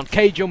Deco round.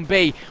 Cajun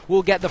B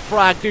will get the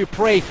frag.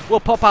 Dupree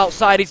will pop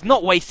outside. He's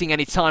not wasting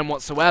any time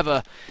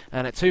whatsoever.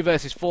 And at 2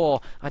 versus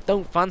 4, I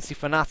don't fancy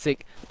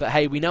Fnatic, but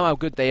hey, we know how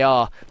good they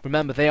are.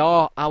 Remember, they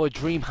are our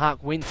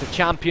DreamHack Winter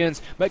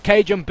champions, but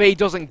Cajun B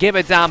doesn't give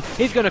a damn.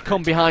 He's going to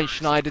come behind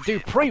Schneider.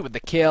 Dupree with the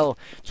kill.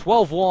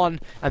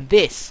 12-1, and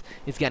this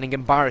is getting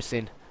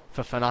embarrassing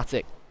for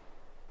Fnatic.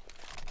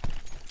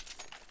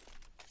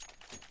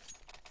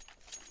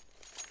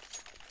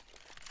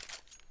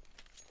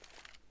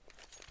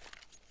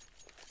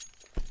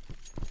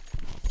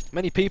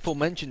 Many people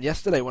mentioned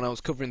yesterday when I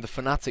was covering the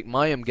Fnatic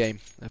Mayhem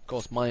game. Of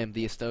course, Mayhem,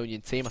 the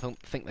Estonian team. I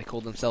think they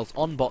called themselves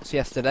Onbots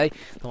yesterday.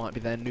 That might be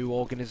their new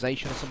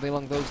organisation or something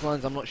along those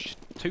lines. I'm not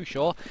too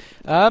sure.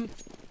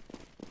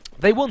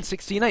 They won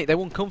 16-8. They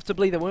won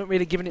comfortably. They weren't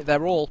really giving it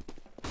their all.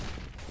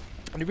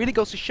 And it really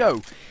goes to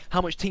show how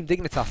much Team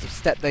Dignitas have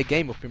stepped their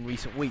game up in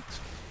recent weeks.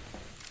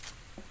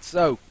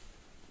 So,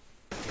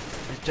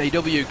 is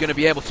JW going to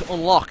be able to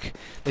unlock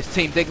this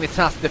Team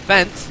Dignitas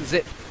defense?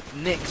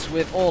 Nix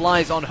with all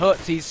eyes on Hut.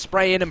 He's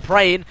spraying and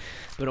praying,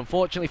 but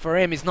unfortunately for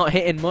him, he's not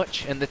hitting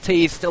much, and the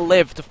T's still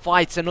live to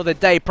fight another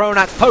day.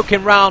 Pronax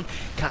poking round,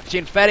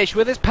 catching Fetish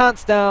with his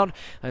pants down,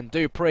 and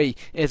Dupree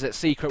is at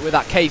secret with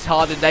that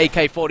case-hardened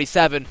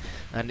AK-47,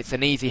 and it's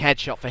an easy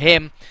headshot for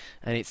him,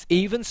 and it's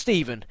even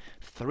Steven.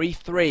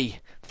 3-3,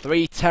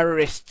 3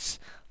 terrorists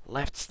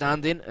left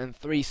standing, and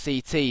 3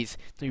 CTs.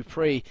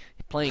 Dupree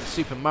playing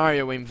Super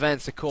Mario in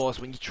vents, of course.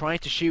 When you try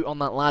to shoot on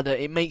that ladder,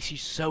 it makes you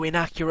so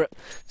inaccurate,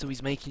 so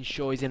he's making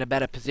sure he's in a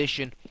better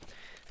position.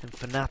 And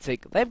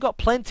Fnatic, they've got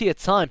plenty of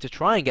time to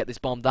try and get this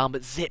bomb down,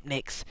 but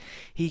Zipnix,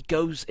 he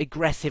goes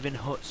aggressive in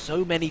Hut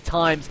so many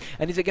times,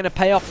 and is it going to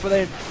pay off for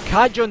them?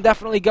 Kajun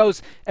definitely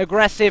goes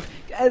aggressive.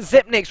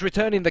 Zipnix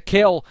returning the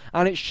kill,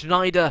 and it's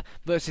Schneider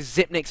versus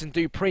Zipnix and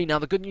Dupree. Now,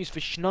 the good news for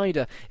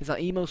Schneider is that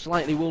he most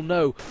likely will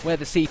know where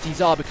the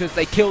CTs are because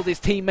they killed his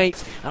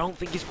teammates. I don't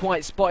think he's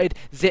quite spotted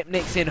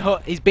Zipnix in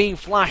Hut. He's being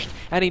flashed,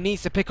 and he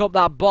needs to pick up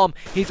that bomb.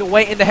 He's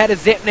awaiting the head of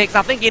Zipnix.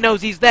 I think he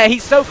knows he's there.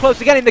 He's so close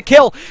to getting the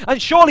kill,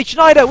 and surely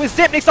Schneider with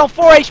Zipnix on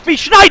 4 HP.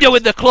 Schneider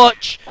with the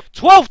clutch.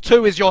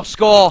 12-2 is your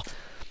score.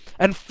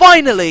 And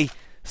finally,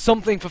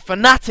 something for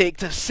Fnatic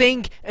to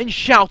sing and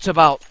shout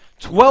about.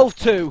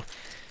 12-2.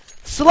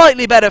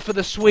 Slightly better for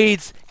the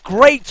Swedes.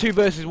 Great 2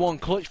 versus 1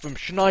 clutch from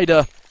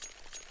Schneider.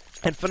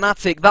 And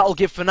Fnatic, that'll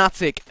give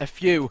Fnatic a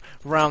few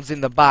rounds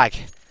in the bag.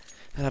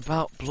 And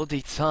about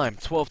bloody time.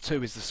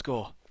 12-2 is the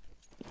score.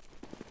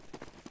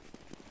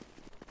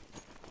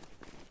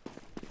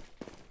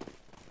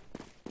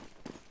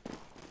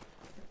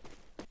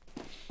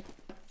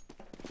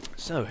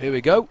 So, here we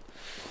go.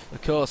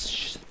 Of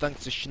course,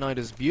 thanks to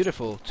Schneider's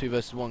beautiful 2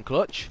 versus 1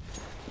 clutch,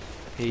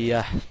 he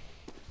has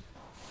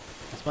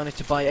managed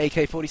to buy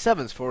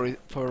AK-47s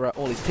for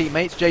all his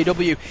teammates.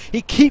 JW,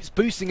 he keeps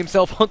boosting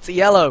himself onto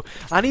yellow,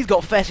 and he's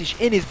got Fetish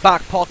in his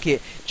back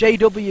pocket.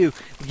 JW,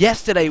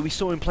 yesterday we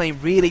saw him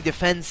playing really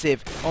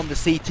defensive on the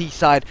CT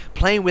side,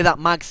 playing with that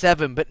Mag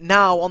 7, but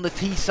now on the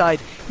T side,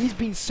 he's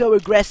been so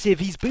aggressive.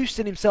 He's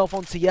boosting himself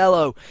onto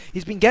yellow.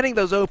 He's been getting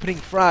those opening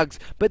frags,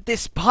 but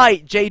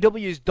despite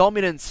JW's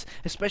dominance,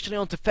 especially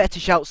onto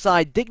Fetish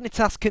outside,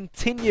 Dignitas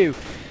continue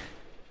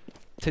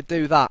to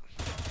do that.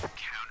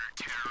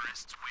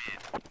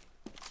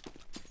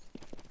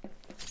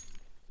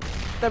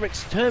 They're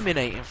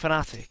exterminating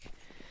Fnatic.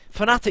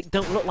 Fnatic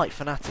don't look like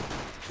Fnatic.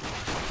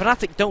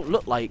 Fnatic don't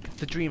look like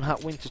the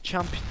DreamHack Winter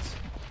champions.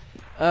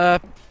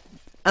 And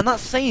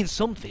that's saying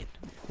something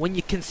when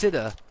you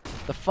consider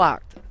the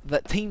fact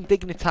that Team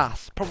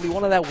Dignitas, probably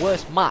one of their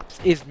worst maps,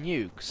 is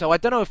Nuke. So I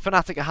don't know if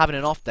Fnatic are having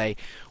an off day.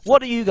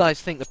 What do you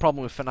guys think the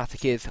problem with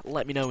Fnatic is?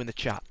 Let me know in the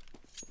chat.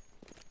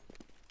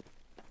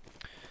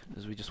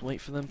 As we just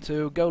wait for them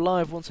to go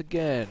live once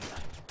again.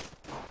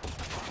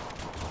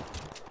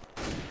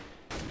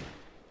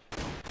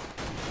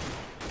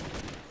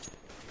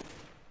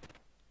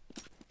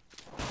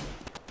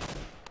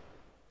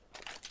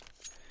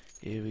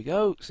 Here we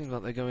go. Seems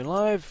like they're going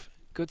live.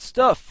 Good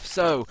stuff.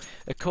 So,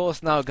 of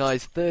course now,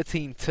 guys,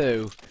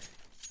 13-2.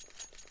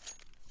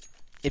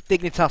 If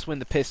Dignitas win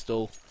the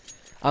pistol,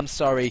 I'm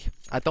sorry,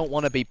 I don't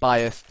want to be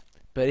biased,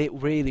 but it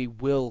really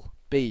will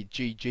be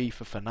GG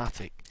for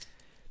Fnatic.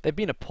 They've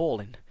been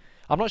appalling.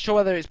 I'm not sure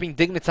whether it's been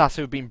Dignitas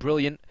who have been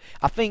brilliant.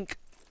 I think...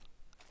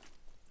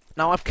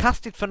 Now, I've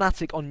casted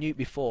Fnatic on Nuke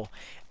before,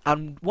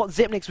 and what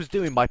Zipnix was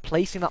doing by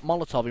placing that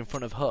Molotov in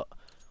front of Hut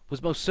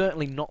was most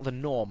certainly not the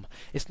norm.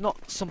 It's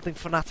not something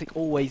Fnatic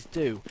always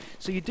do.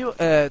 So you do,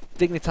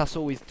 Dignitas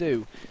always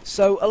do.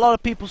 So a lot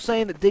of people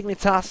saying that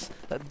Dignitas,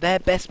 that their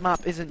best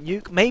map isn't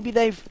Nuke. Maybe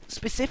they've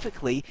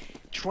specifically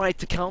tried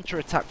to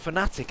counter-attack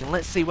Fnatic, and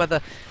let's see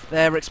whether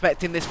they're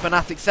expecting this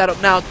Fnatic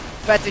setup now.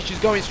 Fetish is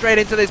going straight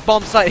into this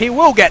bomb site. He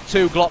will get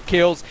 2 Glock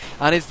kills,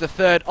 and is the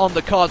 3rd on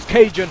the cards.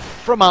 Cajun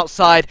from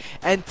outside,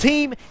 and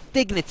Team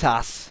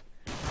Dignitas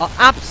are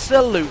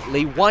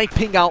absolutely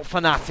wiping out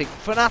Fnatic.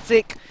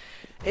 Fnatic,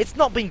 it's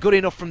not been good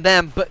enough from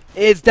them, but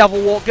is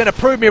Devilwalk going to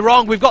prove me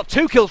wrong? We've got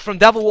 2 kills from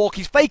Devilwalk.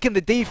 He's faking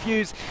the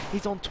defuse.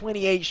 He's on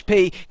 20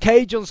 HP.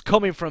 Cajun's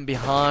coming from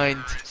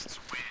behind.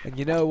 And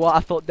you know what? I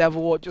thought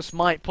Devilwalk just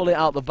might pull it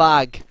out the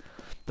bag.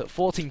 That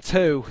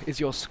 14-2 is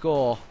your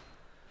score.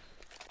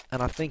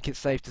 And I think it's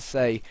safe to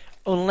say,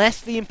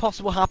 unless the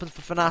impossible happens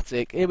for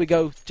Fnatic, here we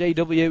go,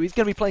 JW, he's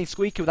going to be playing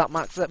Squeaky with that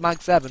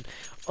Mag 7.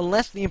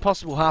 Unless the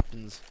impossible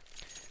happens,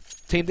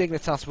 Team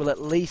Dignitas will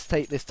at least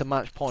take this to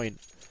match point.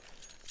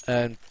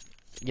 And,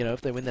 you know,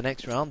 if they win the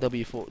next round, they'll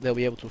be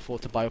able to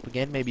afford to buy up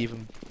again, maybe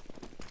even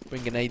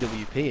bring an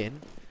AWP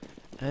in.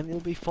 And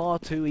it'll be far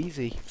too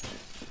easy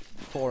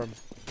for them.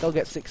 They'll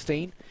get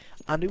 16.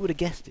 And who would have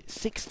guessed it?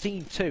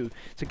 16-2.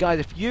 So guys,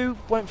 if you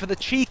went for the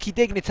cheeky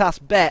Dignitas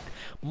bet,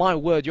 my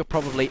word, you're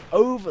probably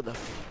over the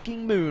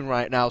fucking moon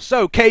right now.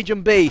 So,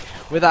 Cajun B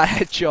with that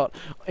headshot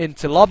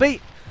into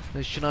lobby.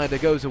 As Schneider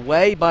goes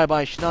away.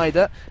 Bye-bye,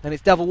 Schneider. And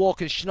it's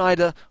Devilwalk and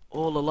Schneider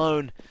all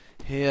alone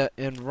here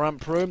in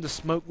ramp room. The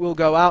smoke will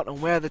go out,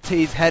 and where the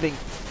T's heading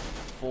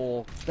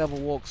for,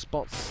 Devilwalk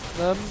spots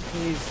them.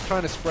 He's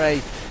trying to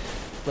spray.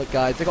 Look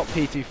guys, they got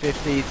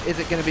P250s. Is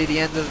it going to be the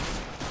end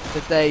of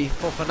the day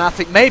for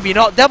Fnatic? Maybe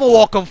not.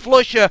 Devilwalk on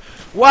Flusher.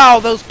 Wow,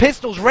 those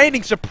pistols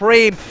reigning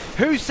supreme.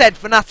 Who said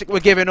Fnatic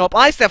were giving up?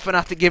 I said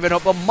Fnatic giving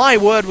up, but my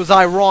word, was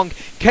I wrong.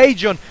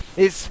 Cajun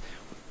is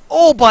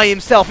all by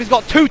himself. He's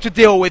got 2 to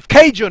deal with.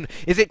 Cajun,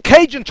 is it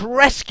Cajun to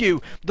rescue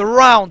the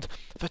round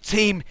for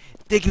Team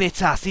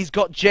Dignitas? He's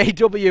got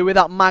JW with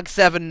that Mag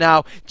 7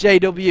 now.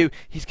 JW,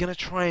 he's going to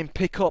try and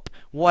pick up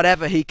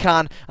whatever he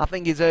can. I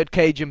think he's heard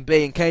Cajun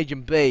B, and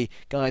Cajun B,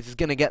 guys, is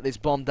going to get this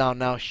bomb down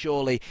now,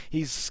 surely.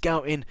 He's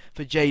scouting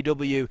for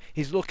JW.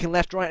 He's looking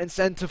left, right, and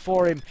centre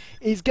for him.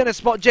 He's going to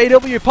spot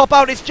JW. Pop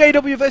out. It's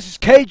JW versus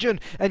Cajun,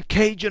 and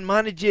Cajun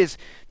manages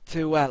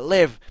to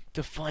live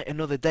to fight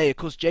another day. Of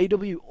course,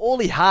 JW, all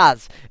he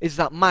has is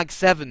that Mag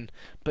 7.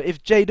 But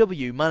if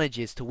JW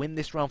manages to win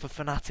this round for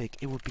Fnatic,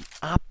 it would be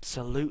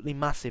absolutely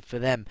massive for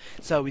them.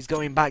 So he's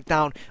going back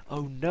down.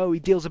 Oh no, he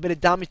deals a bit of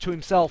damage to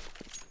himself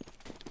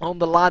on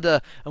the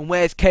ladder. And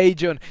where's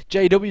Cajun?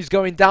 JW's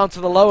going down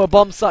to the lower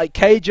bomb site.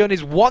 Cajun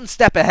is 1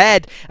 step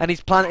ahead, and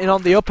he's planting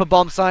on the upper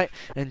bomb site.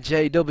 And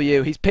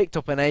JW, he's picked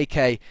up an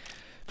AK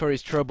for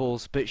his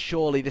troubles, but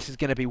surely this is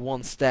going to be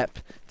 1 step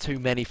too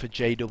many for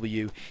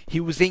JW.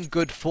 He was in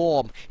good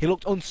form. He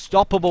looked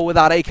unstoppable with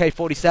that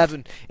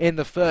AK-47 in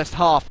the first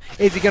half.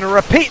 Is he going to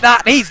repeat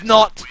that? He's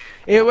not.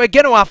 We're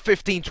going to have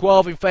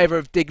 15-12 in favour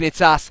of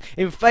Dignitas,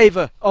 in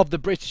favour of the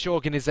British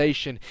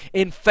organisation,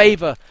 in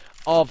favour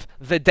of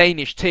the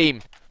Danish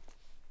team.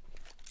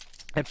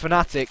 And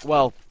Fnatic,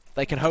 well,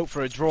 they can hope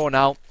for a draw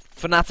now.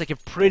 Fnatic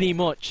have pretty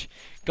much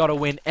got to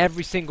win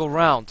every single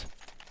round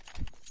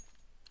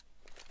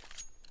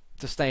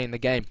to stay in the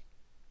game.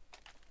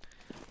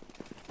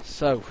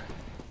 So,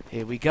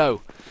 here we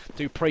go.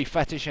 Dupree,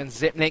 Fetish and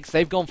Zipnix,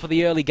 they've gone for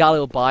the early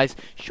Galil buys.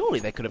 Surely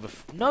they could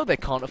have... No, they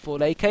can't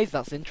afford AKs.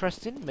 That's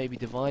interesting. Maybe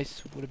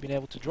Device would have been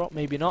able to drop,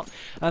 maybe not.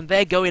 And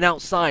they're going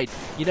outside.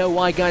 You know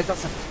why, guys?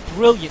 That's a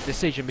brilliant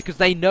decision, because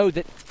they know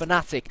that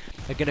Fnatic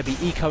are going to be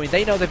ecoing.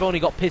 They know they've only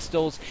got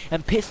pistols,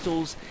 and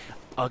pistols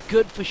are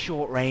good for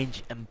short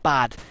range and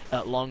bad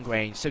at long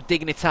range. So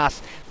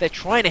Dignitas, they're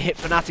trying to hit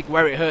Fnatic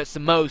where it hurts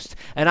the most,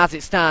 and as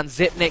it stands,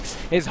 Zipnix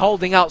is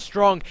holding out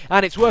strong,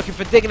 and it's working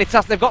for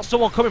Dignitas. They've got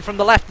someone coming from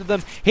the left of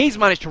them. He's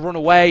managed to run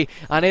away,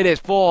 and it is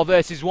 4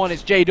 versus 1.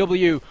 It's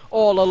JW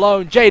all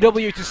alone.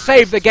 JW to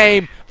save the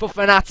game for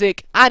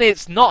Fnatic, and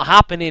it's not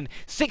happening.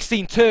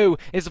 16-2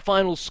 is the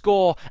final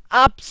score.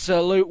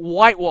 Absolute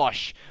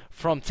whitewash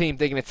from Team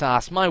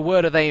Dignitas. My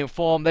word, are they in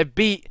form. They've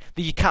beat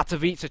the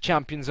Katowice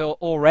champions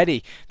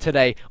already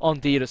today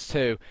on Dignitas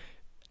 2.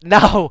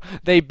 Now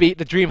they beat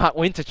the DreamHack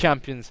Winter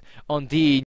champions on D.